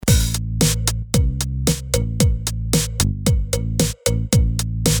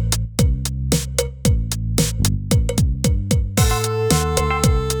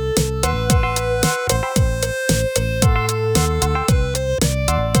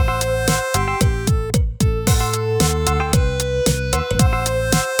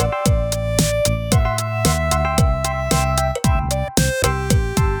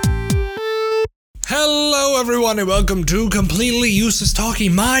everyone, and welcome to Completely Useless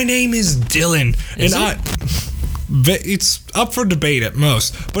Talking. My name is Dylan, it's up for debate at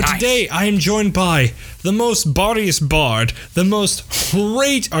most, but today I am joined by the most bawdiest bard, the most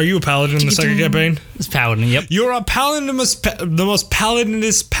great... Are you a paladin in the second campaign? It's paladin, yep. You're a paladin, the most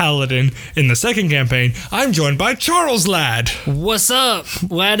paladinous paladin in the second campaign. I'm joined by Charles Ladd. What's up?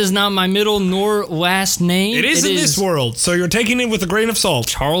 Ladd is not my middle nor last name. It is in this world, so you're taking it with a grain of salt.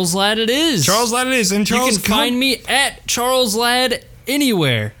 Charles Ladd it is. Charles Ladd it is, and Charles... You can find me at Charles Ladd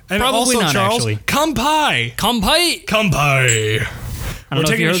anywhere. And probably also, not, Charles, actually. Kampai. Kampai. Kampai. I don't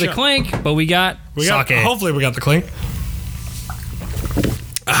know if you heard the clink, but we got sake. Hopefully we got the clink.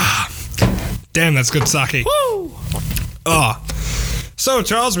 Damn, that's good sake. Woo! So,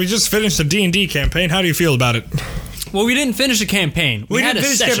 Charles, we just finished the D&D campaign. How do you feel about it? Well, we didn't finish a campaign. We had a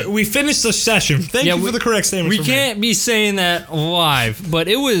session. We finished the session. Thank you for the correct statement. We can't be saying that live, but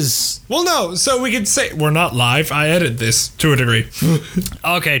it was... Well, no, so we could say... We're not live. I edit this to a degree.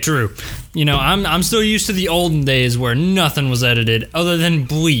 Okay, true. You know, I'm still used to the olden days where nothing was edited other than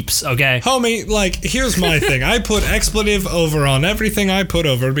bleeps, okay? Homie, like, here's my thing. I put expletive over on everything I put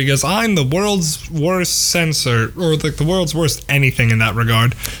over because I'm the world's worst censor, or the world's worst anything in that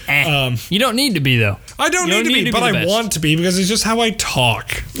regard. You don't need to be, though. I don't need to be, but I want to be because it's just how I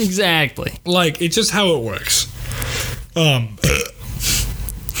talk. Exactly. Like, it's just how it works.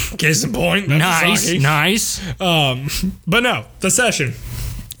 Case in point. Nice. But no, the session.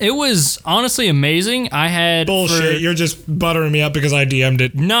 It was honestly amazing. I had... Bullshit, you're just buttering me up because I DM'd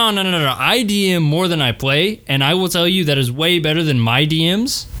it. No. I DM more than I play, and I will tell you that is way better than my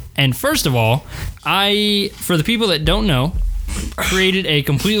DMs. And first of all, for the people that don't know, created a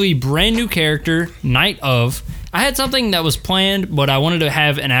completely brand new character, Knight of. I had something that was planned, but I wanted to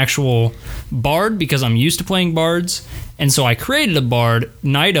have an actual bard because I'm used to playing bards. And so I created a bard,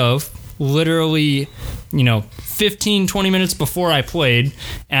 Knight of, literally, 15, 20 minutes before I played,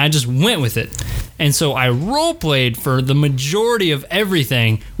 and I just went with it. And so I role-played for the majority of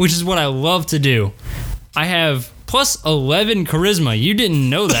everything, which is what I love to do. I have plus 11 charisma. You didn't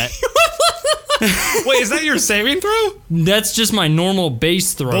know that. Wait, is that your saving throw? That's just my normal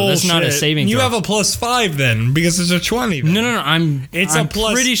base throw. Bullshit. That's not a saving throw. You have a plus 5 then, because it's a 20 then. No. I'm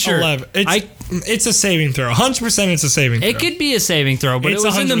plus pretty sure. 11. It's a saving throw. 100% it's a saving throw. It could be a saving throw, but it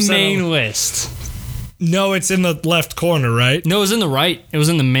was in the main list. No, it's in the left corner, right? No, it was in the right. It was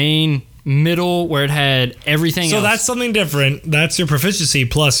in the main middle where it had everything else. So that's something different. That's your proficiency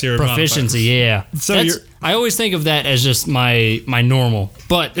plus your proficiency, modifier. Yeah. So I always think of that as just my normal,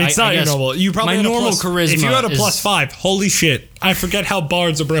 but it's not your normal. You probably my had normal charisma. If you had a plus 5, holy shit! I forget how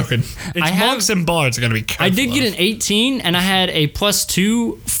bards are broken. Monks and bards are gonna be careful. I did get an 18, and I had a plus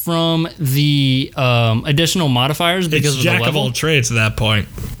 2 from the additional modifiers because of the level. Jack of all trades at that point.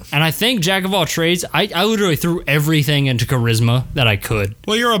 And I think Jack of all trades, I literally threw everything into charisma that I could.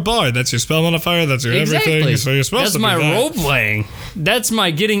 Well, you're a bard. That's your spell modifier. That's your everything. So you're supposed to be that. That's my role playing. That's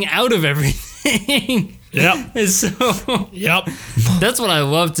my getting out of everything. Yep. Yep. That's what I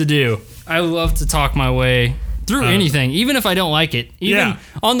love to do. I love to talk my way through anything, even if I don't like it. Even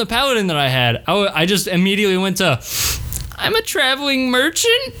on the paladin that I had, I just immediately went to, I'm a traveling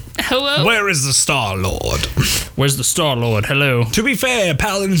merchant. Hello? Where is the Star-Lord? Where's the Star-Lord? Hello. To be fair,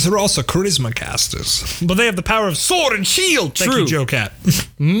 paladins are also charisma casters. But they have the power of sword and shield. True. Thank you, Joe Cat.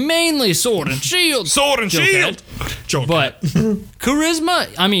 Mainly sword and shield. Sword and shield. Joe But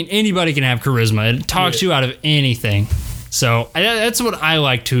charisma, I mean, anybody can have charisma. It talks you out of anything. So that's what I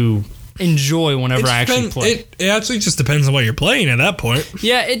like to enjoy whenever I actually play. It actually just depends on what you're playing at that point.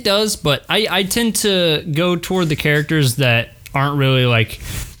 Yeah, it does, but I tend to go toward the characters that aren't really like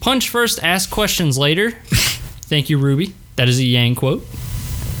punch first, ask questions later. Thank you, Ruby. That is a Yang quote.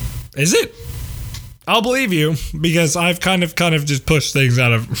 Is it? I'll believe you because I've kind of just pushed things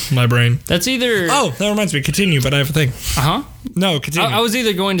out of my brain. That's either... Oh, that reminds me. Continue, but I have a thing. Uh-huh. No, continue. I was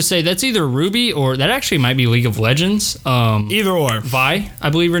either going to say that's either Ruby or that actually might be League of Legends. Either or. Vi, I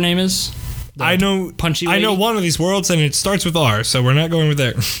believe her name is. I know Punchy lady. I know one of these worlds and it starts with R, so we're not going with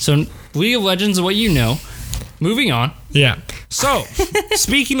there. So League of Legends is what you know. Moving on. Yeah. So,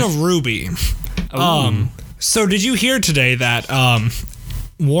 speaking of Ruby, so did you hear today that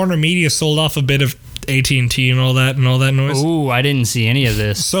Warner Media sold off a bit of AT&T and all that noise? Ooh, I didn't see any of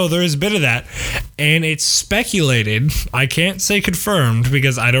this. So there is a bit of that, and it's speculated, I can't say confirmed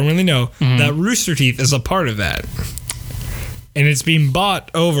because I don't really know, that Rooster Teeth is a part of that. And it's being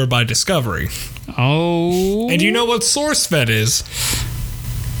bought over by Discovery. Oh. And you know what SourceFed is?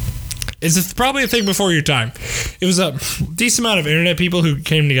 It's probably a thing before your time. It was a decent amount of internet people who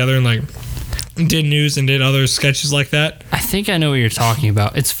came together and did news and did other sketches like that. I think I know what you're talking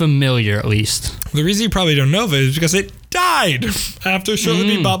about. It's familiar, at least. The reason you probably don't know of it is because it died after shortly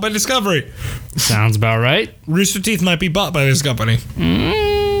being bought by Discovery. Sounds about right. Rooster Teeth might be bought by this company.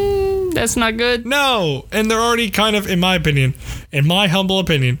 That's not good. No, and they're already kind of, in my opinion, in my humble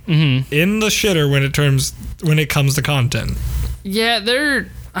opinion, in the shitter when it comes to content. Yeah,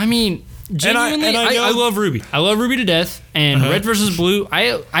 genuinely, I love RWBY. I love RWBY to death. And Red vs. Blue,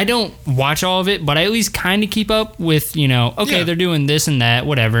 I don't watch all of it, but I at least kind of keep up with, they're doing this and that,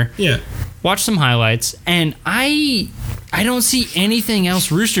 whatever. Yeah. Watch some highlights, and I don't see anything else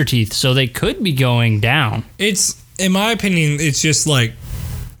Rooster Teeth, so they could be going down. It's, in my opinion, it's just like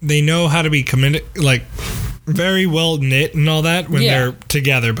they know how to be committed, like very well knit and all that when they're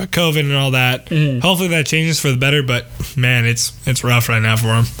together. But COVID and all that, hopefully that changes for the better. But man, it's rough right now for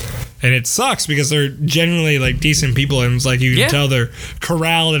them, and it sucks because they're genuinely like decent people, and it's like you can tell they're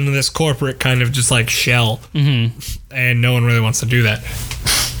corralled into this corporate kind of just like shell, and no one really wants to do that.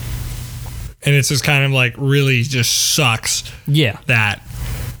 And it's just kind of like really just sucks that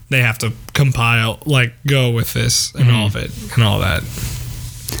they have to go with this and all of it and all that.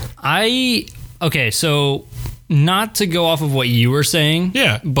 So not to go off of what you were saying,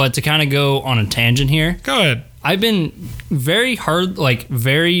 but to kind of go on a tangent here. Go ahead. I've been very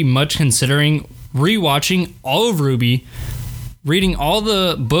much considering rewatching all of RWBY, reading all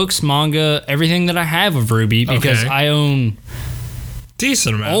the books, manga, everything that I have of RWBY, because I own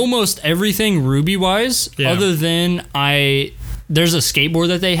decent amount, almost everything RWBY wise, other than there's a skateboard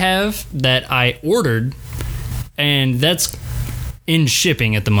that they have that I ordered, and that's in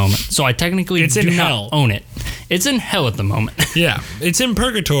shipping at the moment. So I technically do not own it. It's in hell at the moment. Yeah, it's in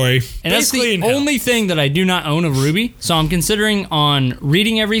purgatory. And that's the only thing that I do not own of RWBY. So I'm considering on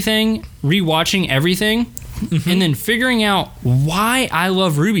reading everything, rewatching everything, and then figuring out why I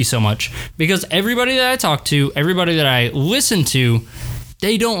love RWBY so much. Because everybody that I talk to, everybody that I listen to,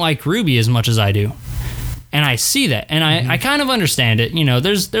 they don't like RWBY as much as I do. And I see that. And I kind of understand it.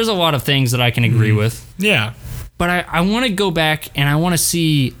 There's a lot of things that I can agree with. Yeah. But I want to go back and I want to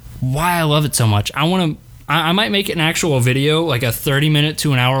see why I love it so much. I might make an actual video, like a 30-minute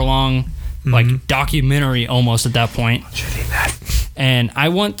to an hour-long like documentary almost at that point. And I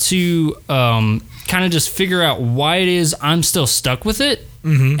want to kind of just figure out why it is I'm still stuck with it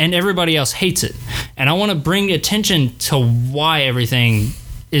and everybody else hates it. And I want to bring attention to why everything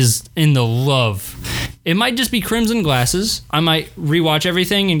is in the love. It might just be Crimson Glasses. I might rewatch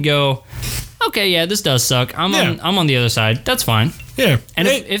everything and go, okay, yeah, this does suck. I'm on the other side. That's fine. Yeah. And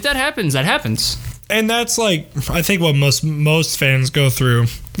if that happens, that happens. And that's like, I think what most fans go through.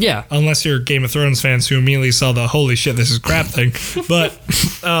 Yeah. Unless you're Game of Thrones fans who immediately saw the holy shit, this is crap thing. But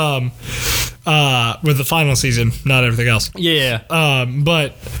with the final season, not everything else. Yeah.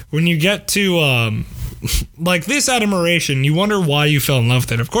 But when you get to like this admiration, you wonder why you fell in love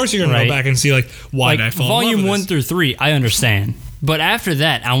with it. Of course you're going to go back and see like why did I fall in love with Volume 1 through 3, I understand. But after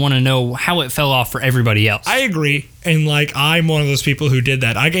that, I want to know how it fell off for everybody else. I agree. And like, I'm one of those people who did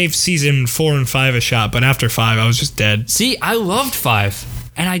that. I gave season 4 and 5 a shot, but after 5, I was just dead. See, I loved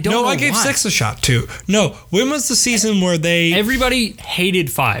 5. And I don't know No, I gave why. 6 a shot too. No, when was the season where everybody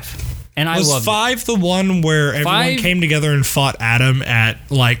hated 5. And I loved it. Was 5 the one where everyone came together and fought Adam at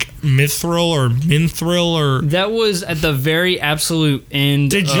like Mithril or Minthril or... That was at the very absolute end.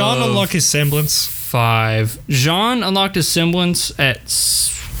 Did John unlock his semblance? 5. Jean unlocked his semblance at...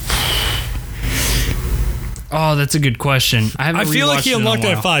 Oh, that's a good question. I feel like he unlocked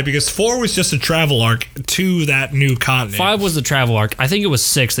it at 5 because 4 was just a travel arc to that new continent. 5 was the travel arc. I think it was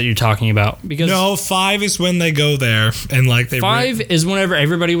 6 that you're talking about. Because no, 5 is when they go there and like they... 5 is whenever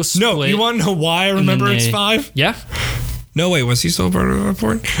everybody was split. No, you want to know why I remember it's 5? Yeah. No, wait, was he still part of that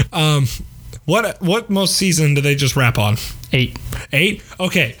point? What most season did they just wrap on? 8. 8?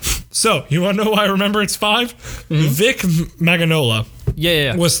 Okay. So, you want to know why I remember it's 5? Vic Magnola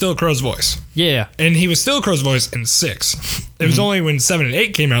was still Crow's voice. Yeah. And he was still Crow's voice in 6. It was only when 7 and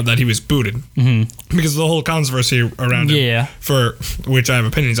 8 came out that he was booted. Because of the whole controversy around him. For which I have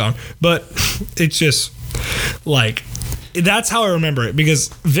opinions on. But it's just like... That's how I remember it, because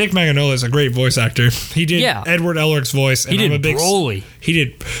Vic Magnola is a great voice actor. He did Edward Elric's voice. And he did Broly. He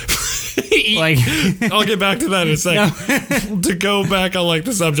did... like, I'll get back to that in a second. To go back on like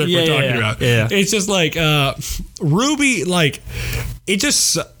the subject we're talking about. Yeah. It's just like RWBY, like it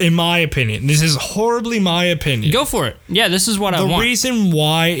just, in my opinion, this is horribly my opinion. Go for it. Yeah, this is what I want. The reason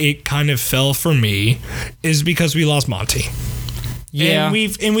why it kind of fell for me is because we lost Monty. Yeah,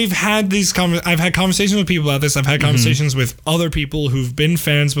 and we've had these I've had conversations with people about this. I've had conversations with other people who've been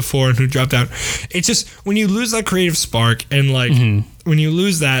fans before and who dropped out. It's just when you lose that creative spark and like when you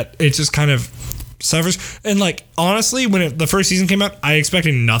lose that, it just kind of suffers. And like honestly, when the first season came out, I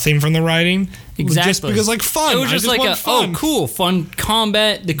expected nothing from the writing. Exactly. Just because like fun. It was just like fun. oh, cool, fun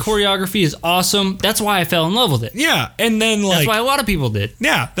combat. The choreography is awesome. That's why I fell in love with it. Yeah, and then like That's why a lot of people did.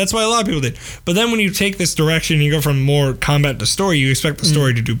 yeah, that's why a lot of people did. But then when you take this direction, you go from more combat to story. You expect the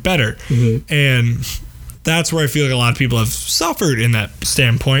story to do better, and that's where I feel like a lot of people have suffered in that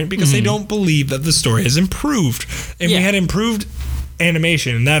standpoint because they don't believe that the story has improved, and we had improved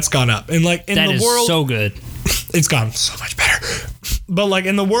animation, and that's gone up. And like in That the is world, so good. it's gone so much better. But like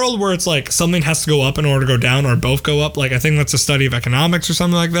in the world where it's like something has to go up in order to go down or both go up, like I think that's a study of economics or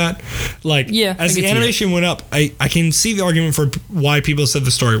something like that. Like Yeah, I as can the see animation went up, I can see the argument for why people said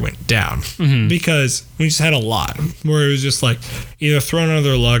the story went down. Because we just had a lot where it was just like either thrown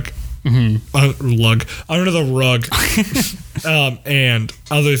under the rug, under the rug, and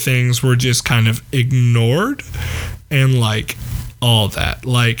other things were just kind of ignored, and like all that.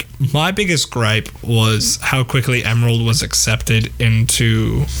 Like my biggest gripe was how quickly Emerald was accepted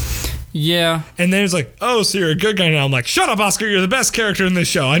into. Yeah. And then it's like, oh, so you're a good guy now. I'm like, shut up, Oscar. You're the best character in this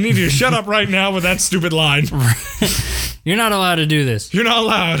show. I need you to shut up right now with that stupid line. You're not allowed to do this. You're not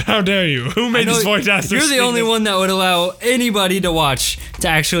allowed. How dare you? Who made this voice actor? You're the only one that would allow anybody to watch to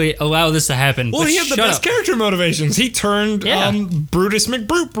actually allow this to happen. Well, But he had the shut best up. character motivations. He turned Brutus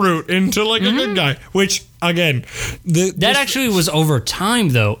McBrute into like a good guy, which again, That actually was over time,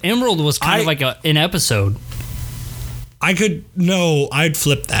 though. Emerald was kind of like an episode. I'd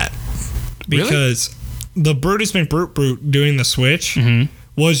flip that because the Brutus McBrute doing the switch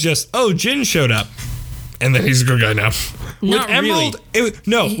was just, oh, Jin showed up, and then he's a good guy now. Not with Emerald,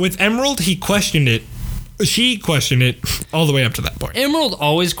 with Emerald, he questioned it. She questioned it all the way up to that point. Emerald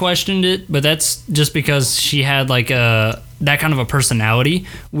always questioned it, but that's just because she had like that kind of a personality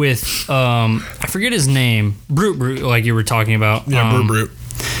with I forget his name, Brute, like you were talking about. Yeah, Brute.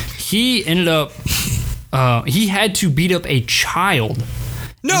 He ended up he had to beat up a child.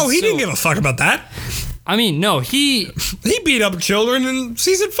 No, he didn't give a fuck about that. I mean, no, he beat up children in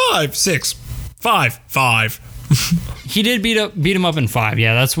season 5, 6, 5. He did beat him up in 5.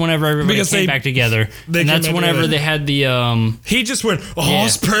 Yeah, that's whenever everybody came back together. And that's whenever they had the he just went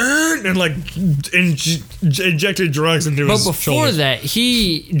Osborn and like injected drugs into his But before shoulders. that,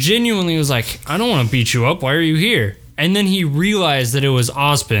 he genuinely was like, I don't want to beat you up. Why are you here? And then he realized that it was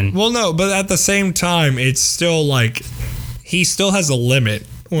Ozpin. Well, no, but at the same time, it's still like he still has a limit.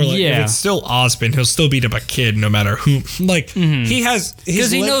 Or like if it's still Ozpin, he'll still beat up a kid no matter who. Like he has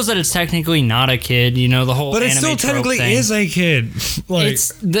because he knows that it's technically not a kid. You know the whole. But it anime still trope technically thing. is a kid. Like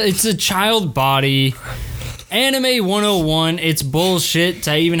It's a child body. Anime 101. It's bullshit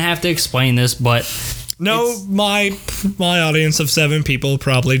to even have to explain this, but no, my audience of 7 people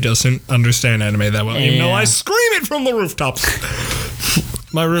probably doesn't understand anime that well. Even though I scream it from the rooftops.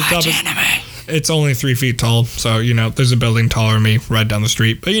 My rooftop is anime. It's only 3 feet tall, so you know there's a building taller than me right down the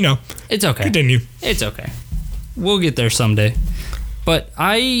street. But you know, it's okay. Continue. It's okay. We'll get there someday. But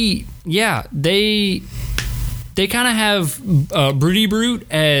they kind of have Broody Brute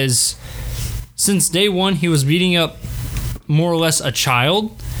as since day one he was beating up more or less a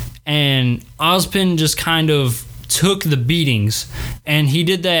child, and Ozpin just kind of took the beatings, and he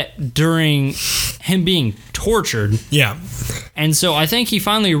did that during him being tortured. Yeah. And so I think he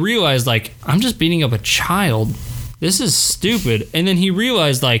finally realized, like, I'm just beating up a child. This is stupid. And then he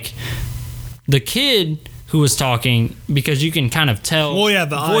realized, like, the kid who was talking, because you can kind of tell. Well, yeah,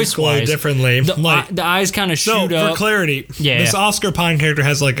 the eyes glow differently. The eyes kind of shoot up. For clarity, this Oscar Pine character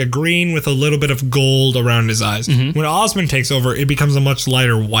has like a green with a little bit of gold around his eyes. When Ozpin takes over, it becomes a much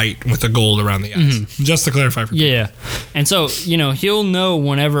lighter white with the gold around the eyes. Just to clarify for people. Yeah. And so, you know, he'll know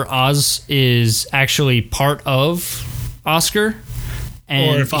whenever Oz is actually part of Oscar.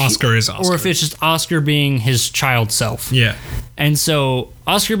 And or if Oscar is Oscar. Or if it's just Oscar being his child self. Yeah. And so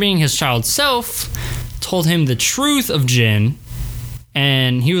Oscar being his child self told him the truth of Jin,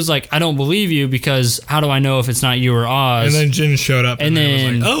 and he was like, I don't believe you because how do I know if it's not you or Oz? And then Jin showed up and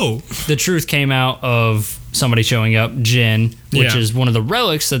then was like, oh. The truth came out of somebody showing up, Jin, which is one of the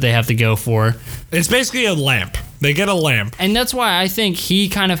relics that they have to go for. It's basically a lamp. They get a lamp. And that's why I think he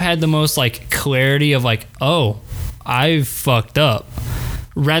kind of had the most like clarity of like, oh, I've fucked up.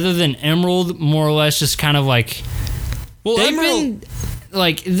 Rather than Emerald, more or less just kind of like, well,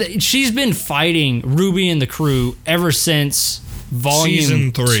 she's been fighting Ruby and the crew ever since volume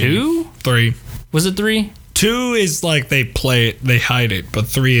season 3. 3. Was it 3? 2 is like they play it, they hide it, but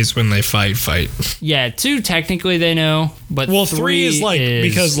 3 is when they fight. Yeah, 2 technically they know, but 3 is like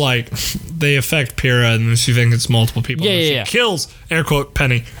because like they affect Pyrrha and she thinks it's multiple people. Yeah, she kills air quote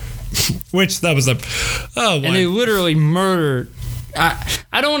Penny, which that was and they literally murdered.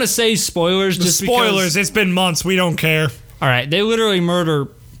 I don't want to say spoilers. The just spoilers. Because, It's been months. We don't care. all right, they literally murder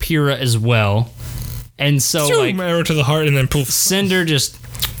Pyrrha as well, and so like arrow to the heart, and then poof. Cinder just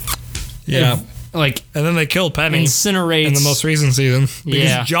Yeah. like And then they kill Penny incinerates in the most recent season. Because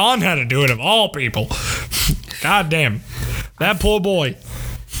Yeah. John had to do it of all people. God damn. That poor boy.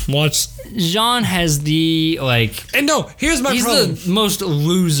 Watch. Jean has the like. And no, here's my He's problem. the most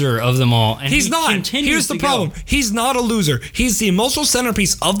loser of them all, and He's he not. continues Here's the to go. problem. He's not a loser. He's the emotional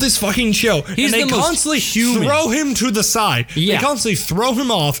centerpiece of this fucking show. He's and they the most constantly human. throw him to the side. Yeah. They constantly throw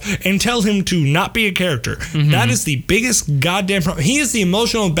him off and tell him to not be a character. Mm-hmm. That is the biggest goddamn problem. He is the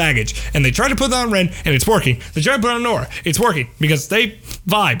emotional baggage. And they try to put that on Ren, and it's working. They try to put it on Nora. It's working because they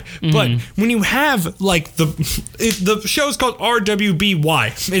vibe. Mm-hmm. But when you have, like, the show's called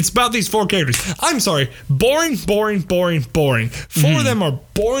RWBY. It's about these four characters. I'm sorry. Boring. Four of them are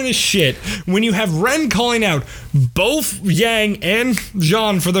boring as shit. When you have Ren calling out both Yang and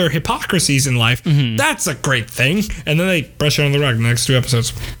Jean for their hypocrisies in life, that's a great thing. And then they brush it on the rug in the next 2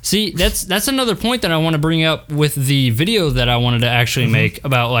 episodes. See, that's another point that I want to bring up with the video that I wanted to actually make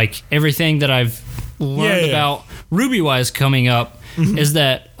about like everything that I've learned about Ruby Wise coming up is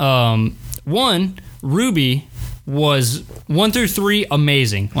that one, Ruby was 1 through 3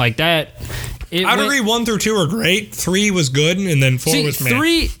 amazing. Like that. I'd agree 1 through 2 are great. 3 was good, and then 4 was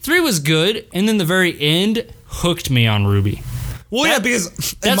meh. Three was good, and then the very end hooked me on Ruby. Well, yeah,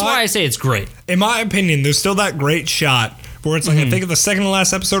 because That's why I say it's great. in my opinion, there's still that great shot where it's like I think of the second to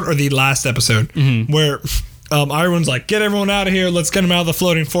last episode or the last episode where Iron's like, get everyone out of here, let's get him out of the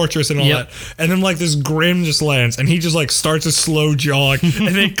floating fortress and all Yep. that. And then like this Grim just lands and he just like starts a slow jog and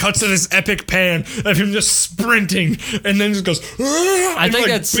then it cuts to this epic pan of him just sprinting and then just goes, I think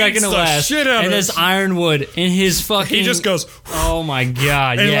that's second to last. Shit out And of this it. Ironwood in his fucking. He just goes, Oh my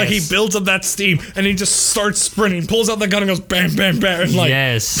god! and yes. like he builds up that steam and he just starts sprinting, pulls out the gun and goes bam, bam, bam. And like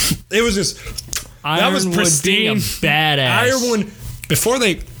yes. it was just that was Ironwood pristine. being a badass. Ironwood before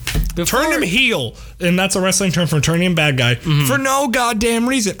they turned him heel, and that's a wrestling term for turning him bad guy for no goddamn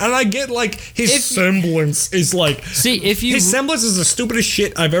reason. And I get like his semblance is like See, if you his semblance is the stupidest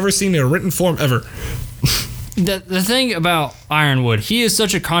shit I've ever seen in a written form ever. the thing about Ironwood, he is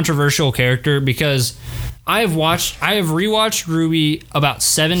such a controversial character because I have rewatched Ruby about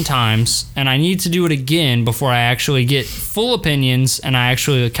 7 times, and I need to do it again before I actually get full opinions and I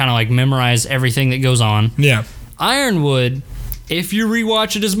actually kind of like memorize everything that goes on. Yeah. Ironwood, if you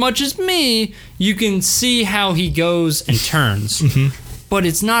rewatch it as much as me, you can see how he goes and turns. But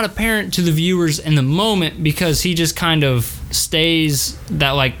it's not apparent to the viewers in the moment because he just kind of stays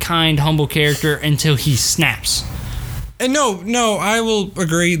that like kind, humble character until he snaps. And no, I will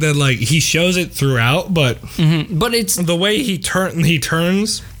agree that like he shows it throughout, but But it's the way he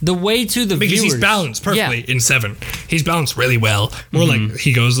turns the way to the because viewers. he's balanced perfectly Yeah. in 7. He's balanced really well. Or like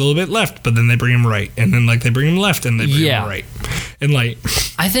he goes a little bit left, but then they bring him right, and then like they bring him left and they bring him right, and like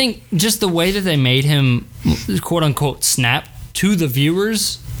I think just the way that they made him quote unquote snap to the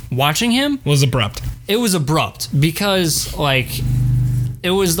viewers watching him, was abrupt. it was abrupt because like it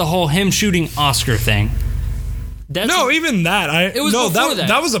was the whole him shooting Oscar thing. That's No, even that. It was before that.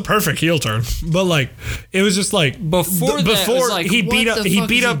 That was a perfect heel turn. But like, it was just like Before that, it was like, he what beat up the he fuck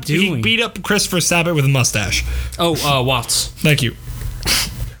beat is up he he doing? beat up Christopher Sabat with a mustache. Watts. Thank you.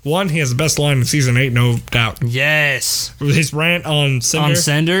 One, he has the best line in season 8, no doubt. Yes. His rant on Cinder. On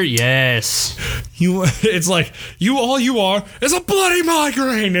Sender, yes. It's like all you are is a bloody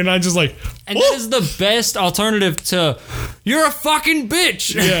migraine, and I just like. And that is the best alternative to "you're a fucking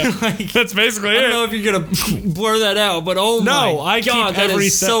bitch." Yeah, Like, that's basically I it. don't know if you're gonna blur that out, but No, my I God, keep that every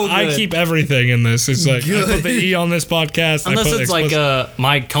is so good. I keep everything in this. It's like I put the E on this podcast. Unless I put it's like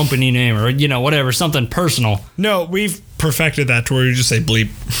my company name or whatever, something personal. no, we've perfected that to where you just say bleep.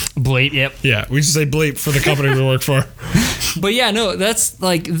 Bleep. Yep. Yeah, we just say bleep for the company we work for. But yeah, no, that's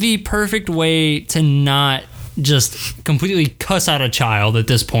like the perfect way to not just completely cuss out a child at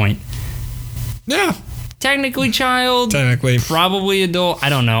this point. Yeah, Technically child, technically. probably adult. I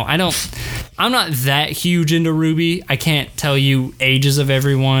don't know. I'm not that huge into Ruby. I can't tell you ages of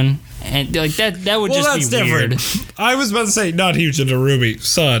everyone. And like that would Well, just that's be weird. different. I was about to say not huge into Ruby.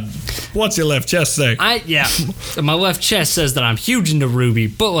 Son, what's your left chest say? My left chest says that I'm huge into Ruby,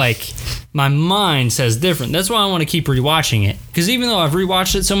 but like my mind says different. That's why I want to keep rewatching it. Because even though I've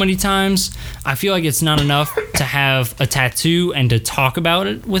rewatched it so many times, I feel like it's not enough to have a tattoo and to talk about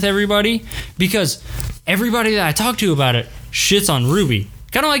it with everybody. Because everybody that I talk to about it shits on Ruby.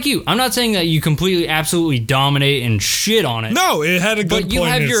 Kind of like you. I'm not saying that you completely, absolutely dominate and shit on it. No, it had a good But you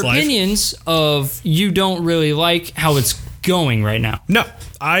point have in your its life. opinions of you don't really like how it's going right now. No,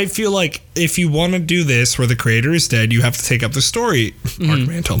 I feel like if you want to do this where the creator is dead, you have to take up the story arc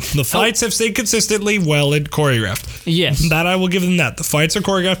mantle. The fights have stayed consistently well and choreographed. Yes. That I will give them that. The fights are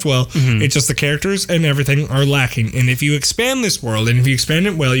choreographed well. It's just the characters and everything are lacking. And if you expand this world and if you expand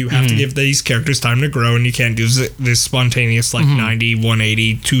it well, you have to give these characters time to grow, and you can't do this spontaneous like 90,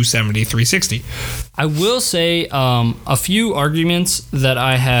 180, 270, 360. I will say a few arguments that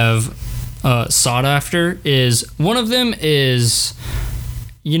I have sought after is one of them is,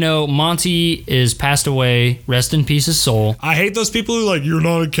 you know, Monty is passed away. Rest in peace, his soul. I hate those people who are like, you're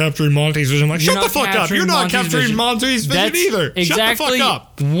not capturing Monty's vision. I'm like, You're shut the not fuck up. You're not Monty's capturing vision. Monty's vision That's either. exactly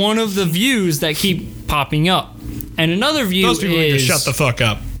Shut the fuck up. one of the views that keep popping up. And another view Those people need to is shut the fuck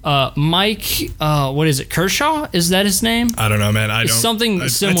up. Mike, what is it? Kershaw? Is that his name? I don't know, man. I don't. Something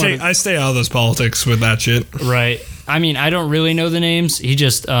similar. I stay out of those politics with that shit. Right. I mean, I don't really know the names. He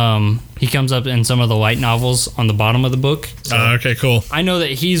just he comes up in some of the light novels on the bottom of the book. So Okay, cool. I know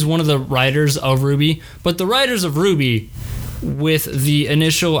that he's one of the writers of Ruby, but the writers of Ruby, with the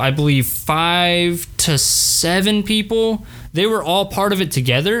initial, I believe, 5 to 7 people, they were all part of it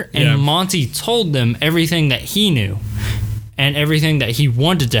together, and Yeah. Monty told them everything that he knew and everything that he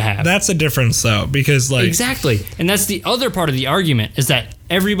wanted to have. That's a difference, though, because like Exactly. And that's the other part of the argument, is that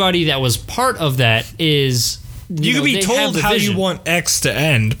everybody that was part of that is... you can be they have told the how vision. you want X to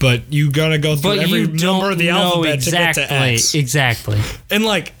end, but you gotta go through But every you number don't of the know alphabet exactly, to get to X. Exactly. And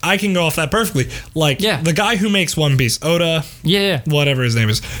like, I can go off that perfectly. Like, Yeah. the guy who makes One Piece, Oda, Yeah. whatever his name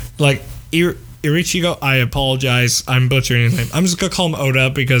is, like Irichigo. I apologize, I'm butchering his name. I'm just gonna call him Oda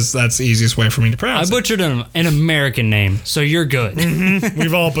because that's the easiest way for me to I pronounce it. butchered an American name, so you're good.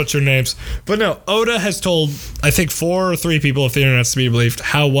 We've all butchered names. But no, Oda has told, I think, 4 or 3 people, if the internet's to be believed,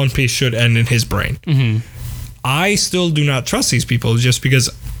 how One Piece should end in his brain. I still do not trust these people just because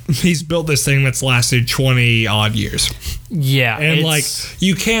he's built this thing that's lasted 20 odd years. Yeah. And like,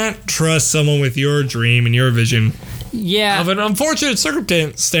 you can't trust someone with your dream and your vision yeah. of an unfortunate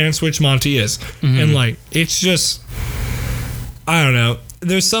circumstance, which Monty is. And like, it's just, I don't know.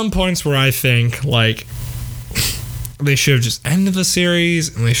 There's some points where I think like they should have just ended the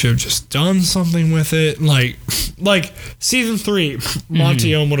series and they should have just done something with it. Like season 3,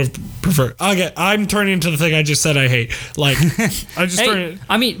 Monty Ohm would have preferred. Okay, I'm turning into the thing I just said I hate. Like, I just Hey, turned.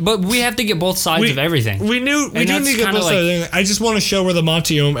 I mean, but we have to get both sides of everything. We do And need that's to get kinda this like- other thing. I just want to show where the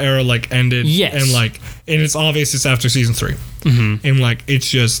Monty Ohm era like ended. Yes. And like, and it's obvious it's after season 3. And like, it's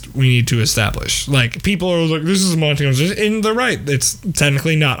just we need to establish. Like, people are like, this is Monty Ohm, and they're right. It's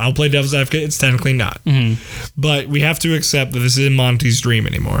technically not. I'll play devil's advocate. It's technically not. But we have to accept that this isn't Monty's dream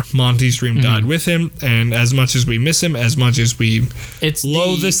anymore. Monty's dream died with him, and as much as we miss him, as much as we It's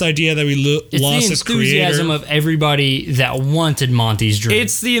loathe the, this idea that we it's lost the his creator. enthusiasm of everybody that wanted Monty's dream.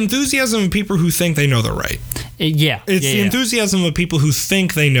 It's the enthusiasm of people who think they know they're right. Yeah. It's yeah, the yeah. enthusiasm of people who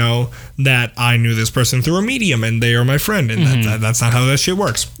think they know that I knew this person through a medium and they are my friend, and that's not how that shit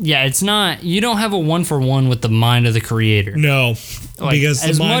works. Yeah, it's not. You don't have a 1-for-1 with the mind of the creator. No, Like, because the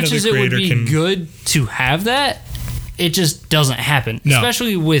as mind much of as the it would creator be can. good to have that, it just doesn't happen. No.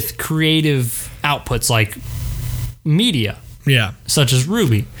 Especially with creative outputs like media, Yeah, such as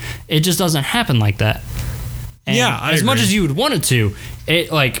Ruby. It just doesn't happen like that. And Yeah, I as much agree. as you would want it to,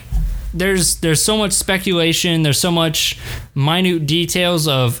 it like there's so much speculation, there's so much minute details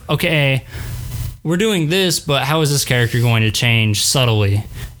of, okay, we're doing this, but how is this character going to change subtly?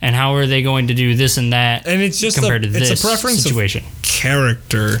 And how are they going to do this and that? and it's just compared to it's this a preference situation. of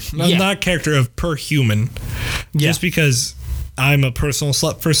character, Yeah. not character of per human. Yeah. Just because I'm a personal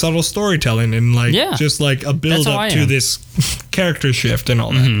slut for subtle storytelling and like Yeah. just like a build how up I to am. this character shift and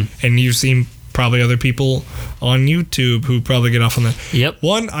all that. Mm-hmm. And you've seen probably other people on YouTube who probably get off on that. Yep.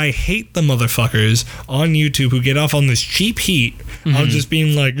 One, I hate the motherfuckers on YouTube who get off on this cheap heat Mm-hmm. of just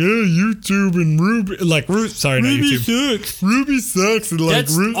being like, YouTube and Ruby, like, sorry, not Ruby YouTube. sucks. Ruby sucks, and like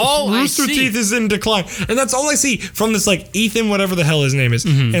That's all I Rooster see. Teeth is in decline, and that's all I see from this like Ethan, whatever the hell his name is,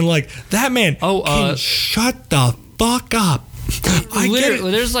 and like that man Oh, can shut the fuck up. I get Literally,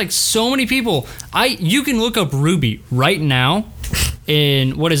 it. there's like so many people. You can look up Ruby right now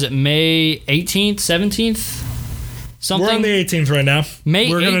in what is it, May 18th, 17th? Something. We're on the 18th right now. May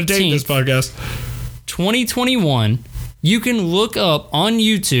We're gonna date 18th. this podcast. 2021. You can look up on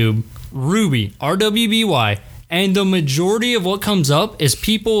YouTube Ruby, RWBY, and the majority of what comes up is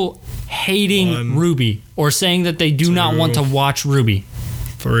people hating 1, Ruby or saying that they do not 2, want to watch Ruby.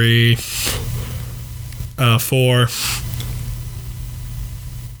 3, 4.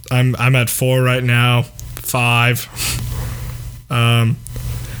 I'm at 4 right now. 5.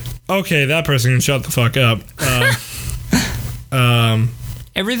 Okay, that person can shut the fuck up.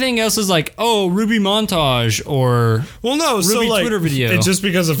 Everything else is like, oh, Ruby montage or Well, no, so Ruby like Twitter video. it's just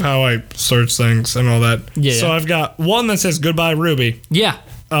because of how I search things and all that. Yeah. So I've got one that says goodbye Ruby. yeah.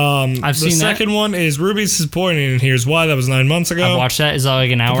 I've seen The that. second one is Ruby's disappointing, and here's why. That was 9 months ago. I've watched that. Is that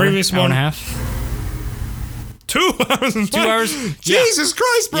like an hour, previous hour one- and a half? 2 hours. 2 hours? Jesus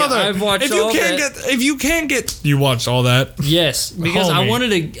Christ, brother! I've watched if you all can't that. get, if you can get, you watched all that. Yes, because I Homie.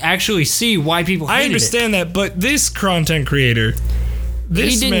 wanted to actually see why people hated I understand that, but this content creator, it.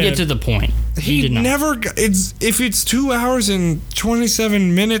 this He didn't man, get to the point. He did not. never. It's if it's 2 hours and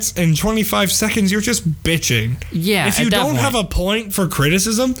 27 minutes and 25 seconds, you're just bitching. Yeah, If you at that don't point. have a point for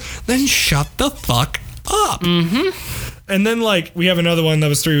criticism, then shut the fuck up. Mm-hmm. And then like we have another one that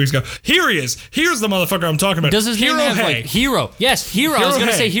was 3 weeks ago. Here he is. Here's the motherfucker I'm talking about. Does his Hero name have Hay. like Hero? Yes, Hero. I was Hero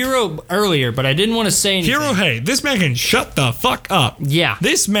gonna Hay. say Hero earlier, but I didn't want to say anything. Hero Hay. This man can shut the fuck up. Yeah.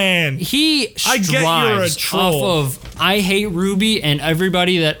 This man. He I get you're a strives troll. off of I hate Ruby, and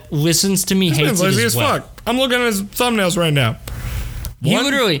everybody that listens to me This hates man's it lazy as as well. fuck. I'm looking at his thumbnails right now. He One-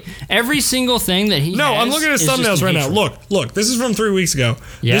 literally every single thing that he No, has I'm looking at his is just thumbnails right now. hateful. Look. This is from 3 weeks ago.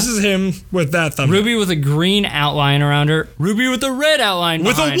 Yeah. This is him with that thumbnail. Ruby with a green outline around her. Ruby with a red outline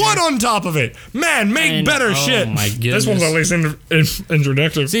With a behind what her. on top of it. Man, make And- better oh shit. my This one's goodness. at least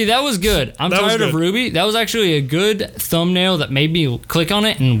introductive. See, that was good. I'm That was tired of good. Ruby. That was actually a good thumbnail that made me click on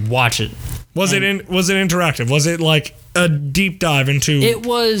it and watch it. Was it interactive? Was it like a deep dive into It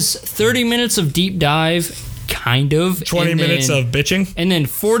was 30 minutes of deep dive, kind of. 20 and minutes then- of bitching? And then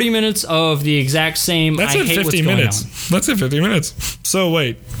 40 minutes of the exact same. That's I at hate 50 what's minutes. Going on. That's at 50 minutes. So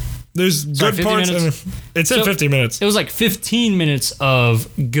wait. There's Sorry, good 50 parts. minutes? And it said So- 50 minutes. It was like 15 minutes of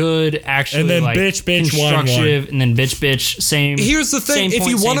good, actually, And then like, bitch, whine, constructive, and then bitch, same. Here's the thing. same If point,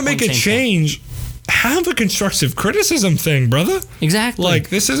 you want to same make point, a same point. change, have a constructive criticism thing, brother. Exactly. Like,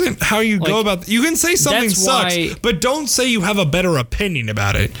 this isn't how you go Like, about. You can say something that's sucks, why- but don't say you have a better opinion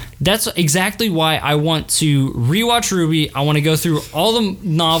about it. That's exactly why I want to rewatch Ruby. I want to go through all the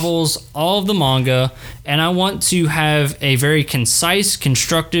novels, all of the manga, and I want to have a very concise,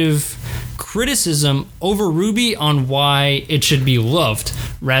 constructive criticism over Ruby on why it should be loved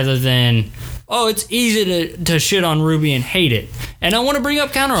rather than, oh, it's easy to shit on Ruby and hate it. And I want to bring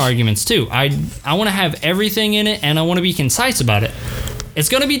up counter arguments too. I want to have everything in it, and I want to be concise about it. It's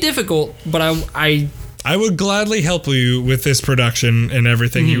going to be difficult, but I would gladly help you with this production and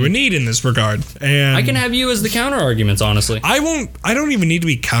everything you would need in this regard. And I can have you as the counter arguments, honestly. I don't even need to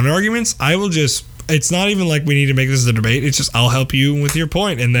be counter arguments. I will just. It's not even like we need to make this a debate. It's just I'll help you with your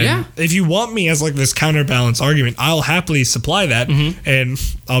point, and then Yeah. if you want me as like this counterbalance argument, I'll happily supply that, and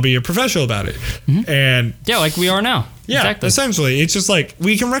I'll be a professional about it. And Yeah, like we are now. yeah, Exactly. essentially, it's just like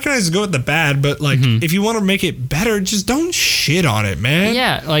we can recognize the good with the bad, but like if you want to make it better, just don't shit on it, man.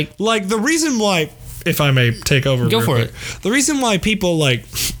 Yeah, like Like the reason why, if I may take over, Go real for quick, the reason why people like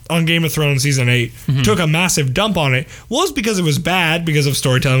on Game of Thrones season 8 took a massive dump on it was because it was bad, because of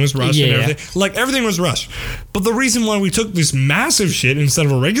storytelling was rushed and Yeah. everything. Like everything was rushed. But the reason why we took this massive shit instead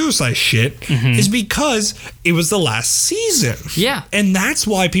of a regular size shit is because it was the last season. Yeah. And that's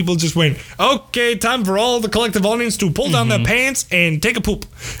why people just went, okay, time for all the collective audience to pull down their pants and take a poop.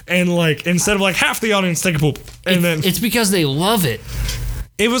 And like instead of like half the audience take a poop. And then it's because they love it.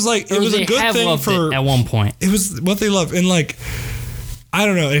 it was like it Or was they a good have thing loved for it at one point. it was what they love. And like I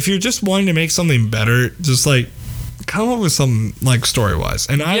don't know, if you're just wanting to make something better, just like come up with something like story wise.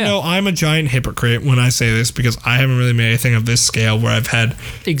 And I Yeah. know I'm a giant hypocrite when I say this because I haven't really made anything of this scale where I've had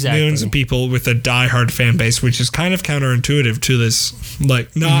Exactly. millions of people with a diehard fan base, which is kind of counterintuitive to this.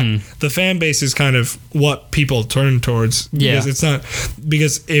 Like not the fan base is kind of what people turn towards. Yeah. Because it's not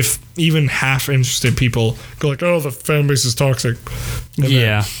because if even half interested people go like, oh, the fan base is toxic. And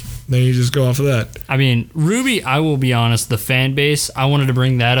Yeah. Then you just go off of that. I mean, Ruby, I will be honest, the fan base, I wanted to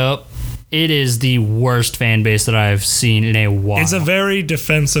bring that up. It is the worst fan base that I've seen in a while. It's a very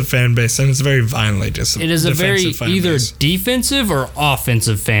defensive fan base, and it's a very violently It is a very defensive fan either base. defensive or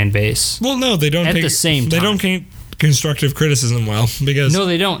offensive fan base. Well, no, they don't at take the same They time. don't take constructive criticism well because No,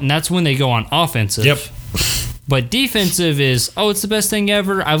 they don't, and that's when they go on offensive. Yep. But defensive is, oh, it's the best thing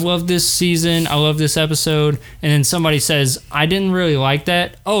ever. I love this season. I love this episode. And then somebody says, I didn't really like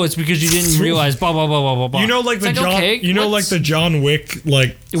that. Oh, it's because you didn't realize blah, blah, blah, blah, blah, blah. You know, like It's the John, okay, you know, like let's- the John Wick,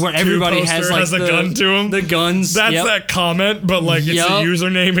 like where 2 everybody poster has like a gun to him. The guns. That's Yep. that comment, but like it's Yup. a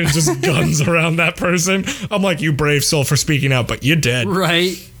username and it's just guns around that person. I'm like, you brave soul for speaking out, but you're dead.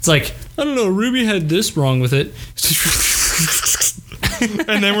 Right? It's like, I don't know, Ruby had this wrong with it.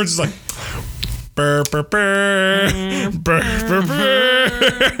 And then we're just like, burr, burr, burr, burr, burr,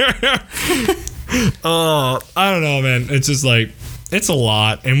 burr. Oh, I don't know, man. It's just like, It's a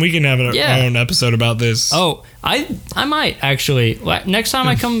lot, and we can have our own episode about this. Oh, I might actually. Next time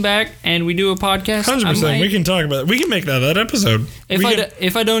I come back and we do a podcast, 100%. We can talk about it. We can make that episode.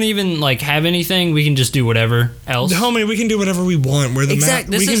 If I don't even like have anything, we can just do whatever else. Homie, we can do whatever we want. We're the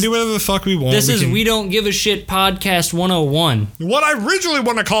we can do whatever the fuck we want. This is We Don't Give a Shit Podcast 101. What I originally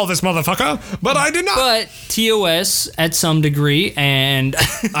want to call this motherfucker, but I did not. But TOS at some degree, and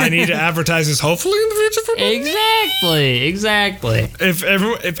I need to advertise this hopefully in the future for me. Exactly.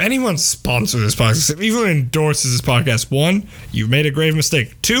 If anyone sponsors this podcast, if anyone endorses this podcast, 1, you've made a grave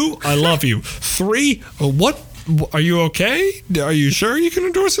mistake. 2, I love you. 3, what? Are you okay? Are you sure you can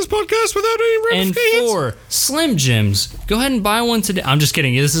endorse this podcast without any ramifications? And 4, Slim Jims. Go ahead and buy one today. I'm just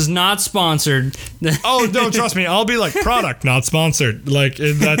kidding. This is not sponsored. Oh no, trust me. I'll be like, product not sponsored. Like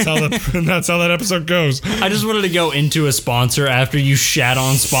that's how that episode goes. I just wanted to go into a sponsor after you shat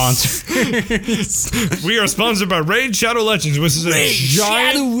on sponsors. We are sponsored by Raid Shadow Legends, which is a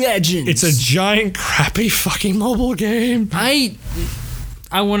giant Shadow Legends. It's a giant crappy fucking mobile game.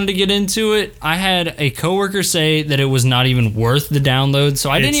 I wanted to get into it. I had a coworker say that it was not even worth the download, so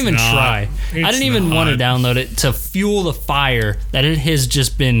I didn't even try. I didn't even want to download it to fuel the fire that it has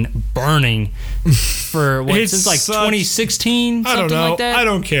just been burning for since like 2016, something like that. I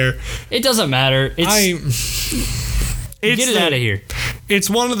don't care. It doesn't matter. Get it out of here. It's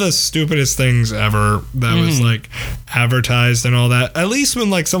one of the stupidest things ever that was like advertised and all that. At least when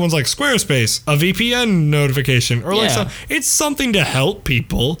like someone's like Squarespace, a VPN notification, or like it's something to help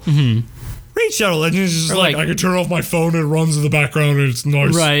people. Raid Shadow Legends is just like I can turn off my phone and it runs in the background and it's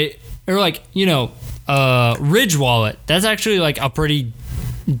nice. Right. Or like, Ridge Wallet. That's actually like a pretty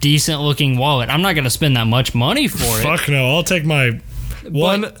decent looking wallet. I'm not going to spend that much money for it. Fuck no. I'll take my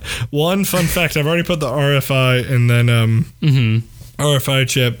one fun fact. I've already put the RFI and then RFI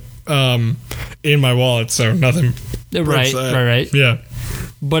chip in my wallet, so nothing. Right. Yeah.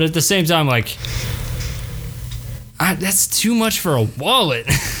 But at the same time, like, that's too much for a wallet.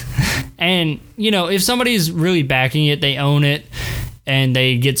 And, if somebody's really backing it, they own it, and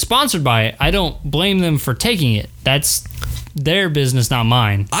they get sponsored by it, I don't blame them for taking it. That's their business, not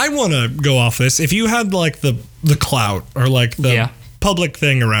mine. I want to go off this. If you had, like, the clout or, like, the public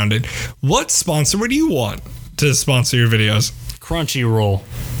thing around it, what sponsor would you want to sponsor your videos? Crunchyroll.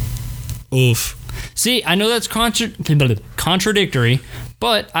 Oof. See, I know that's contradictory,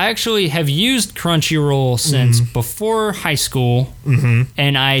 but I actually have used Crunchyroll since before high school,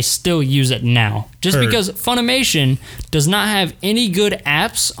 and I still use it now. Just because Funimation does not have any good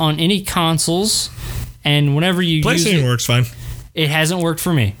apps on any consoles, and whenever you use it... PlayStation works fine. It hasn't worked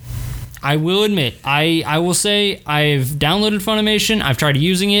for me. I will admit, I will say I've downloaded Funimation, I've tried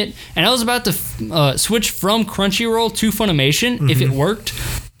using it, and I was about to switch from Crunchyroll to Funimation if it worked,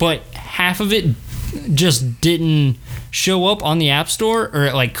 but half of it just didn't show up on the App Store, or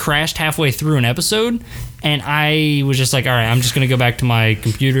it like crashed halfway through an episode, and I was just like, all right, I'm just going to go back to my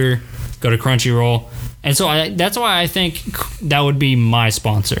computer, go to Crunchyroll, and so that's why I think that would be my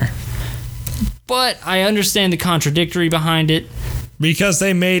sponsor. But I understand the contradictory behind it. Because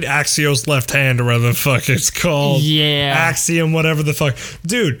they made Axios Left Hand, or whatever the fuck it's called. Yeah. Axiom, whatever the fuck.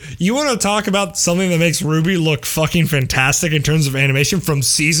 Dude, you want to talk about something that makes RWBY look fucking fantastic in terms of animation from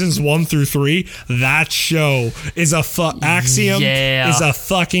seasons 1 through 3? That show is Axiom is a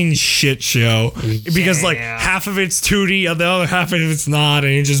fucking shit show. Because, like, half of it's 2D, and the other half of it's not,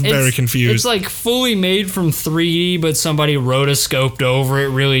 and you're just very confused. It's, like, fully made from 3D, but somebody rotoscoped over it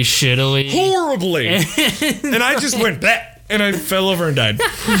really shittily. Horribly! And I just went, bleh. And I fell over and died.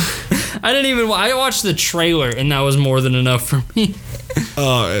 I watched the trailer, and that was more than enough for me.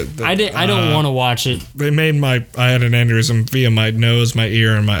 I don't want to watch it. I had an aneurysm via my nose, my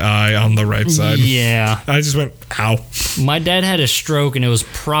ear, and my eye on the right side. Yeah. I just went, ow. My dad had a stroke, and it was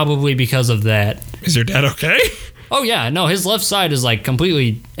probably because of that. Is your dad okay? Oh, yeah. No, his left side is like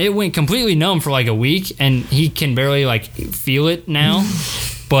it went completely numb for like a week, and he can barely like feel it now.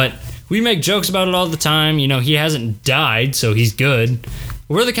 But we make jokes about it all the time. He hasn't died, so he's good.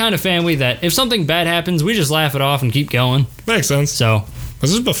 We're the kind of family that if something bad happens, we just laugh it off and keep going. Makes sense. So,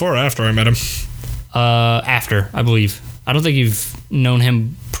 was this before or after I met him? After, I believe. I don't think you've known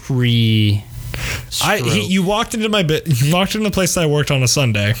him pre. You walked into the place that I worked on a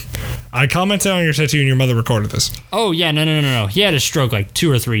Sunday. I commented on your tattoo, and your mother recorded this. Oh yeah, no. He had a stroke like 2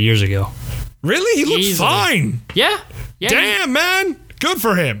 or 3 years ago. Really? He looked fine. Yeah. Damn, man. Good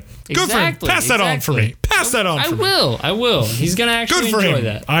for him. Good for him. Pass that on for me. Pass that on for me. I will. He's going to actually enjoy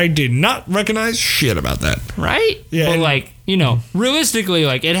that. I did not recognize shit about that. Right? Yeah. But realistically,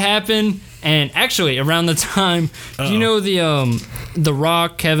 like, it happened. And actually, around the time, do you know the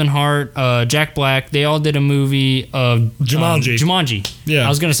Rock, Kevin Hart, Jack Black, they all did a movie of Jumanji. Yeah. I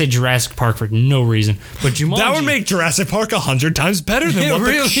was gonna say Jurassic Park for no reason, but Jumanji. That would make Jurassic Park 100 times better than It what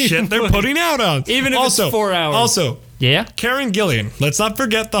really the shit they're would. putting out on. Even if it's 4 hours. Also, Yeah. Karen Gillian. Let's not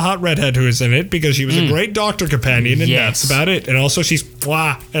forget the hot redhead who is in it because she was a great doctor companion, and Yes. that's about it. And also she's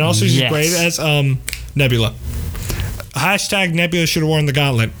Yes. great as Nebula. Hashtag Nebula should have worn the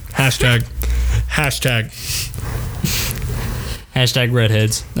gauntlet. Hashtag. Hashtag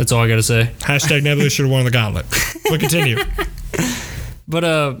redheads. That's all I gotta say. Hashtag Nebula should have worn the gauntlet. But continue.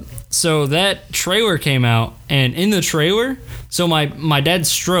 But so that trailer came out, and in the trailer, so my dad's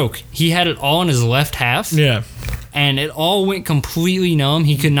stroke, he had it all in his left half. Yeah. And it all went completely numb.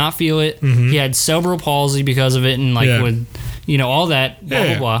 He could not feel it. He had cerebral palsy because of it, and with all that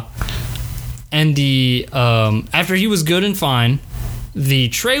blah blah. And the after he was good and fine, the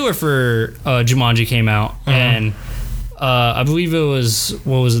trailer for Jumanji came out, and I believe it was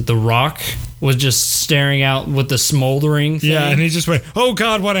The Rock was just staring out with the smoldering thing. Yeah, and he just went, "Oh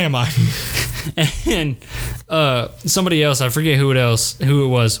God, what am I?" And somebody else, I forget who it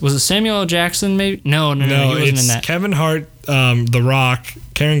was. Was it Samuel L. Jackson? Maybe no, he wasn't it's in that. Kevin Hart, The Rock,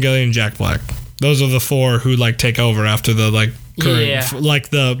 Karen Gillian, Jack Black. Those are the four who take over after the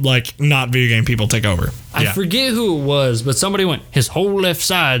current, not video game people take over. I forget who it was, but somebody went, his whole left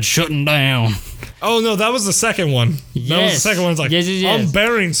side shutting down. Oh no, that was the second one. That was the Yes. second one. It's like Yes. I'm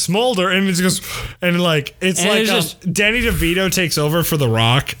burying smolder, and it just goes, and it's just- Danny DeVito takes over for The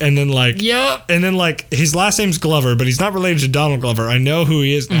Rock, and then Yep. and then his last name's Glover, but he's not related to Donald Glover. I know who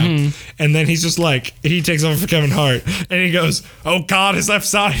he is now. And then he's just he takes over for Kevin Hart, and he goes, "Oh God, his left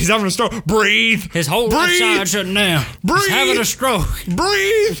side, he's having a stroke. Breathe, His whole left side shutting down. Breathe. He's having a stroke.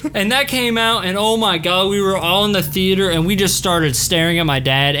 breathe." And that came out, and oh my God, we were all in the theater, and we just started staring at my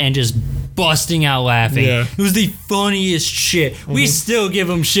dad and just busting out laughing. Yeah. It was the funniest shit. We still give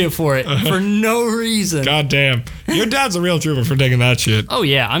him shit for it for no reason. God damn, your dad's a real trooper for taking that shit. Oh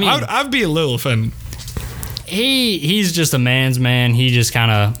yeah, I mean, I'd be a little offended. he's just a man's man. He just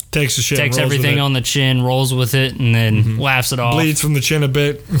kind of Takes the shit, takes rolls with everything it. on the chin, rolls with it, and then laughs it off. Bleeds from the chin a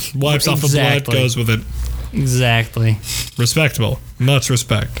bit, wipes off the blood, Exactly. goes with it. Exactly. Respectable. Much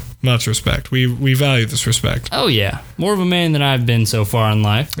respect. Much respect. We value this respect. Oh yeah, more of a man than I've been so far in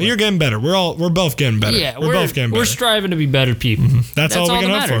life. You're getting better. We're both getting better. Yeah, we're both getting better. We're striving to be better people. That's all we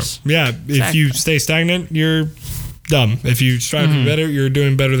can that hope for. matters. Yeah. If you stay stagnant, you're dumb. If you strive to be better, you're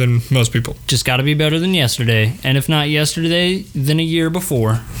doing better than most people. Just got to be better than yesterday, and if not yesterday, then a year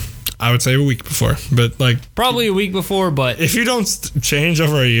before. I would say a week before, but Probably a week before, but if you don't change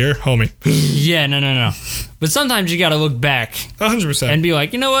over a year, homie, yeah, no. But sometimes you got to look back 100%. and be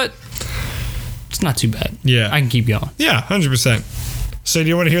like, you know what? It's not too bad. Yeah. I can keep going. Yeah, 100%. So do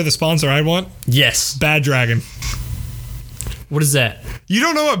you want to hear the sponsor I want? Yes. Bad Dragon. What is that? You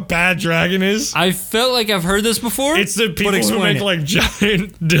don't know what Bad Dragon is? I felt like I've heard this before. It's the people who explain make it.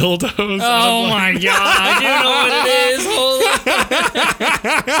 giant dildos. Oh my God! I do know what it is. Hold on.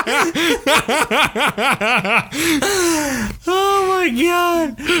 Oh my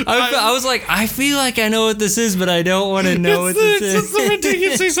God! I was like, I feel like I know what this is, but I don't want to know what this It's is. the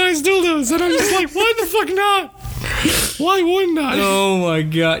ridiculously sized dildos, and I'm just like, why the fuck not? Why wouldn't I? Oh my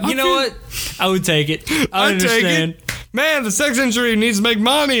God! You know what? I would take it. I I'd understand. take it. Man, the sex industry needs to make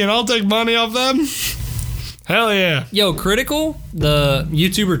money, and I'll take money off them. Hell yeah. Yo, Critical, the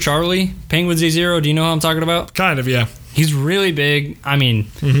YouTuber Charlie, Penguin Z0, do you know who I'm talking about? Kind of, yeah. He's really big. I mean,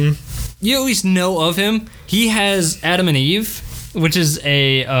 you at least know of him. He has Adam and Eve, which is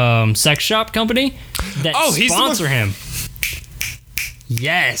a sex shop company that he's the sponsor one- him.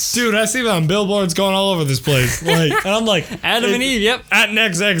 Yes. Dude, I see that on billboards going all over this place. And I'm like, Adam and Eve, yep. At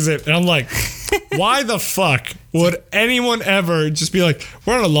next exit. And I'm like, why the fuck would anyone ever just be like,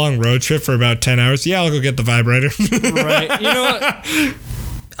 we're on a long road trip for about 10 hours. Yeah, I'll go get the vibrator. Right. You know what?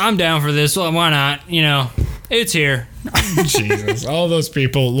 I'm down for this. Well, why not? It's here. Jesus. All those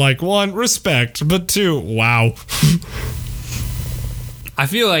people, one, respect, but two, wow. I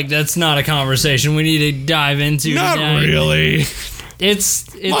feel like that's not a conversation we need to dive into. Not tonight. really. It's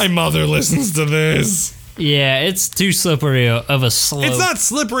My mother listens to this. yeah, it's too slippery of a slope. It's not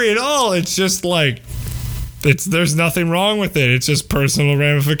slippery at all. It's just there's nothing wrong with it. It's just personal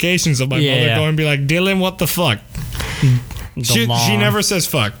ramifications of my mother Yeah. going and be like, Dylan, what the fuck? She never says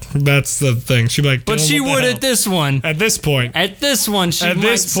fuck. That's the thing. She'd be like, But "Dylan, she what the would hell?" at this one. At this point. At this one, she At might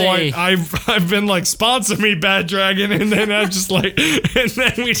this point, say, I've been like, sponsor me, Bad Dragon, and then I'm just like, and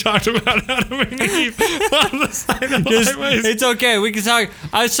then we talked about Adam and Eve on the side of highways. it's okay. We can talk.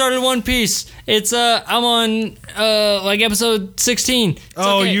 I started One Piece. It's I'm on like episode 16. It's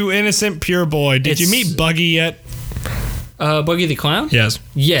Oh, okay. you innocent pure boy! Did you It's- meet Buggy yet? Buggy the Clown? Yes.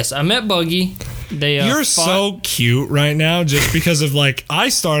 Yes, I met Buggy. They You're fought- so cute right now, just because of like I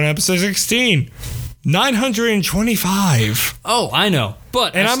started episode 16, 925, Oh, I know.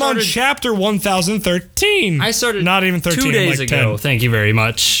 But and I I'm on started, chapter 1013. I started not even 13, 2 days like ago. 10. Thank you very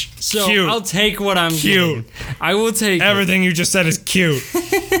much. So Cute. I'll take what I'm Cute. getting. I will take it. Everything you just said is cute.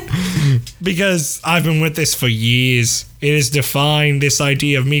 Because I've been with this for years. It has defined this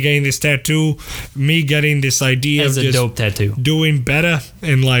idea of me getting this tattoo, me getting this idea As of a just dope tattoo. doing better.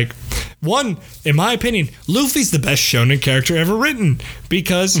 And like, one, in my opinion, Luffy's the best shonen character ever written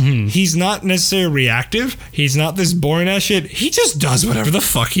because he's not necessarily reactive. He's not this boring ass shit. He just does whatever the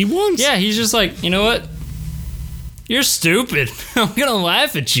fuck he wants. Yeah, he's just like, you know what? You're stupid. I'm gonna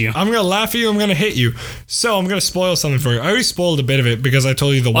laugh at you. I'm gonna laugh at you. I'm gonna hit you. So I'm gonna spoil something for you. I already spoiled a bit of it because I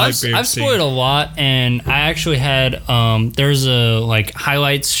told you the I've, Whitebeard I've scene. spoiled a lot, and I actually had there's a like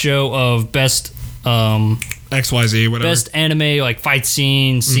highlights show of best XYZ, whatever. best anime like fight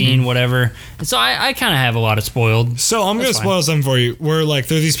scene, whatever. And so I kind of have a lot of spoiled. So I'm gonna That's spoil something for you. Where like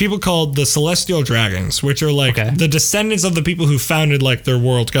there are these people called the Celestial Dragons, which are like Okay. the descendants of the people who founded like their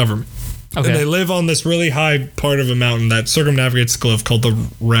world government. Okay. And they live on this really high part of a mountain that circumnavigates the cliff called the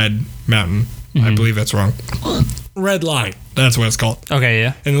Red Mountain. I believe that's wrong. Red Line. That's what it's called. Okay,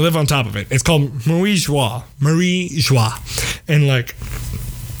 yeah. And they live on top of it. It's called Marie Joie. Marie Joie. And like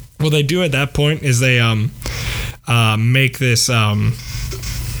what they do at that point is they make this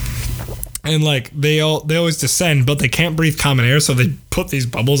and like they always descend, but they can't breathe common air, so they put these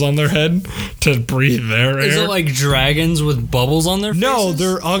bubbles on their head to breathe their air. Is it like dragons with bubbles on their faces? No,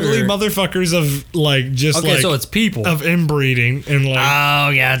 they're ugly Or- motherfuckers of like just Okay, like so it's people. of inbreeding and like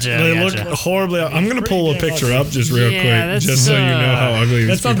Oh, gotcha. they look horribly. I'm gonna pull a picture up just real Yeah, quick, that's, just so you know how ugly these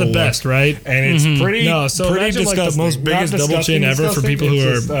That's not the people look. best, right? And it's pretty, No, so pretty imagine, like, disgusting. the Most most biggest not double chin disgusting, ever for disgusting, people who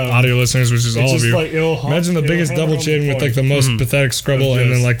are it's just, audio listeners, which is all of just you. like, Imagine the biggest double chin with like the most pathetic scrubble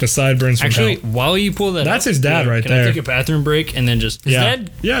and then like the sideburns from Actually, hell. while you pull that That's up, his dad right can there. I take a bathroom break and then just... Is Yeah. that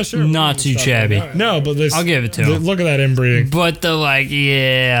Yeah, sure. not too shabby? No, but this. I'll give it to him. Look at that inbreeding. But the like,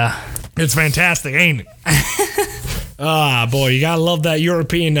 yeah. It's fantastic, ain't it? Ah, boy, you gotta love that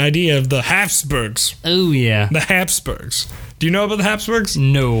European idea of the Habsburgs. Oh, yeah. The Habsburgs. Do you know about the Habsburgs?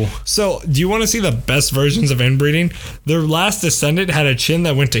 No. So, do you want to see the best versions of inbreeding? Their last descendant had a chin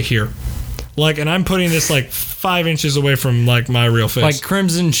that went to here. Like, and I'm putting this like 5 inches away from like my real fist. Like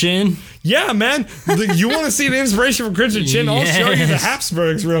Crimson Chin? Yeah, man. You want to see the inspiration from Crimson Chin? I'll show you the Yes.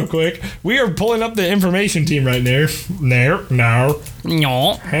 Habsburgs real quick. We are pulling up the information team right there. Now.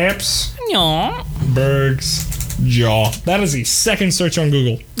 No. Habsburgs No. jaw. That is the second search on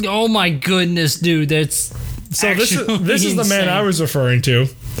Google. Oh my goodness, dude. That's So this is the man insane. I was referring to.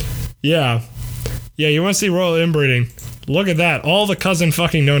 Yeah. Yeah, you want to see royal inbreeding. Look at that. All the cousin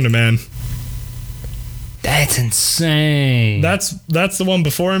fucking known to man. That's insane. That's the one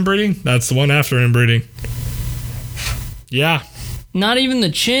before inbreeding. That's the one after inbreeding. Yeah. Not even the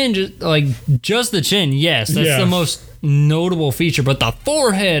chin, just the chin. Yes, that's Yeah. the most notable feature. But the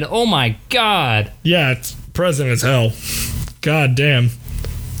forehead, oh my god. Yeah, it's present as hell. God damn.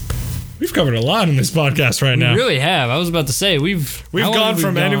 We've covered a lot in this podcast right now. We really have. I was about to say we've We've how long gone have we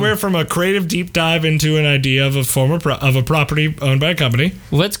from anywhere from a creative deep dive into an idea of a property owned by a company.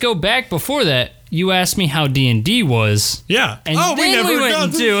 Let's go back before that. You asked me how D&D was. Yeah. And we then never we went got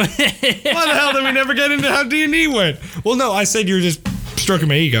into it. Why the hell did we never get into how D&D went? Well, no, I said you were just stroking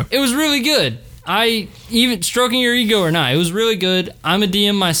my ego. It was really good. Even stroking your ego or not, it was really good. I'm a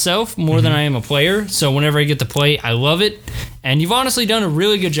DM myself more than I am a player, so whenever I get to play, I love it. And you've honestly done a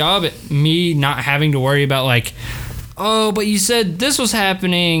really good job at me not having to worry about like, oh, but you said this was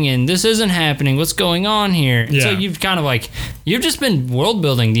happening and this isn't happening. What's going on here? And so Yeah. you've kind of like, you've just been world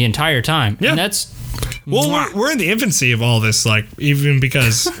building the entire time. Yeah. And that's Well, we're in the infancy of all this, like, even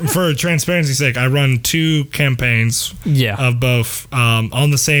because, for transparency's sake, I run 2 campaigns Yeah. of both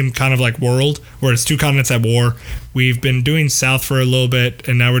on the same kind of like world where it's 2 continents at war. We've been doing south for a little bit,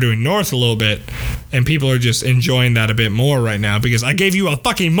 and now we're doing north a little bit, and people are just enjoying that a bit more right now because I gave you a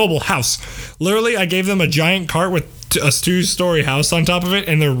fucking mobile house. Literally, I gave them a giant cart with a 2-story house on top of it,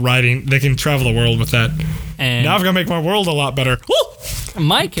 and they can travel the world with that. And Now I've got to make my world a lot better. Woo!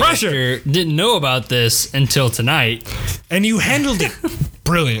 my character didn't know about this until tonight. And you handled it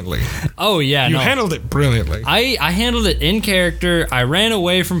brilliantly. Oh yeah, You no. handled it brilliantly. I handled it in character. I ran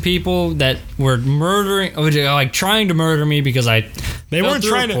away from people that were murdering, like trying to murder me because They fell weren't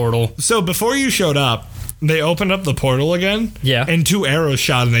through a trying to. portal. So before you showed up, they opened up the portal again. Yeah. And 2 arrows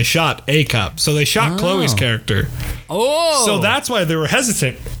shot, and they shot A Cup. So they shot Chloe's character. Oh, So that's why they were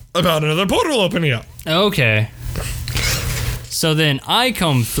hesitant about another portal opening up. okay. So then I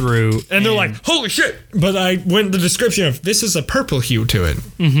come through, And they're like, holy shit. But I went the description of this is a purple hue to it.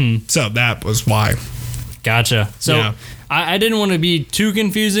 Mm-hmm. So that was why. Gotcha. So Yeah. I didn't want to be too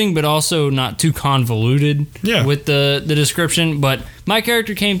confusing, but also not too convoluted with the description. But my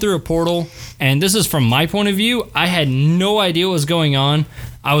character came through a portal, and this is from my point of view. I had no idea what was going on.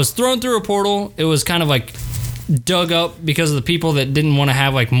 I was thrown through a portal. It was kind of like dug up because of the people that didn't want to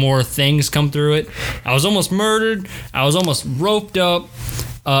have like more things come through it. I was almost murdered. I was almost roped up.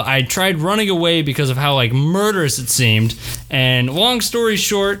 I tried running away because of how like murderous it seemed. And long story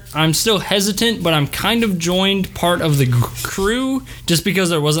short, I'm still hesitant, but I'm kind of joined part of the crew just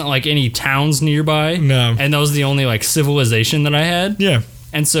because there wasn't like any towns nearby. No. And that was the only like civilization that I had. Yeah.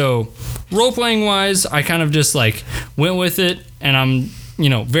 And so role playing wise, I kind of just like went with it, and I'm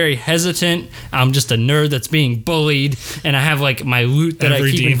very hesitant. I'm just a nerd that's being bullied, and I have like my loot that Every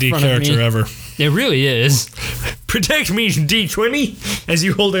I keep D&D in front of character me. ever. It really is. Protect me, D20, as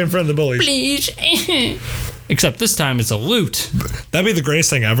you hold it in front of the bullies. Please. Except this time it's a loot. That'd be the greatest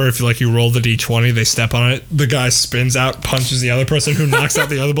thing ever if you roll the D20, they step on it, the guy spins out, punches the other person who knocks out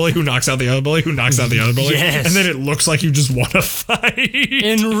the other bully, who knocks out the other bully, who knocks out the other bully. Yes. And then it looks like you just want to fight.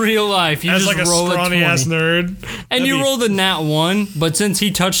 In real life, you As just like a roll a 20. scrawny ass nerd. And you roll the nat 1, but since he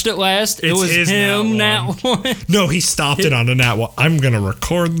touched it last, it It's was his him nat nat 1. No, he stopped it on a nat one. I'm going to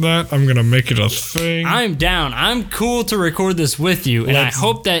record that. I'm going to make it a thing. I'm down. I'm cool to record this with you, and Let's I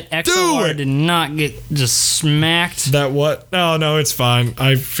hope that XLR it. did not get just smacked. That what? No, it's fine.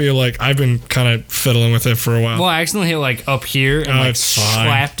 I feel like I've been kind of fiddling with it for a while. Well, I accidentally hit like up here and like it's fine.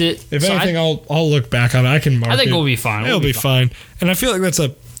 slapped it. If So anything, I'll look back on it. I can mark it. I think we'll be fine. It'll be fine. And I feel like that's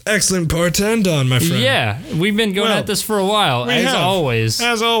a excellent part to end on, my friend. Yeah, we've been going Well, at this for a while, we as have. always.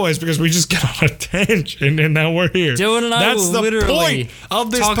 As always, because we just got on a tangent and now we're here. Dylan and I That's will the literally point of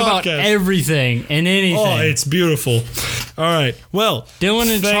this talk about podcast. everything and anything. Oh, it's beautiful. All right. Well,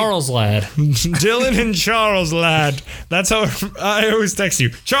 Dylan and thank- Charles, lad. Dylan and Charles, lad. That's how I always text you.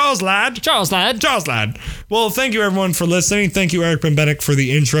 Charles, lad. Charles, lad. Charles, lad. Well, thank you, everyone, for listening. Thank you, Eric Benbenek, for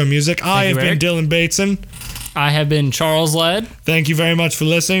the intro music. I have you, been Eric. Dylan Bateson. I have been Charles, lad. Thank you very much for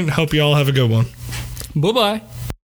listening. Hope you all have a good one. Bye-bye.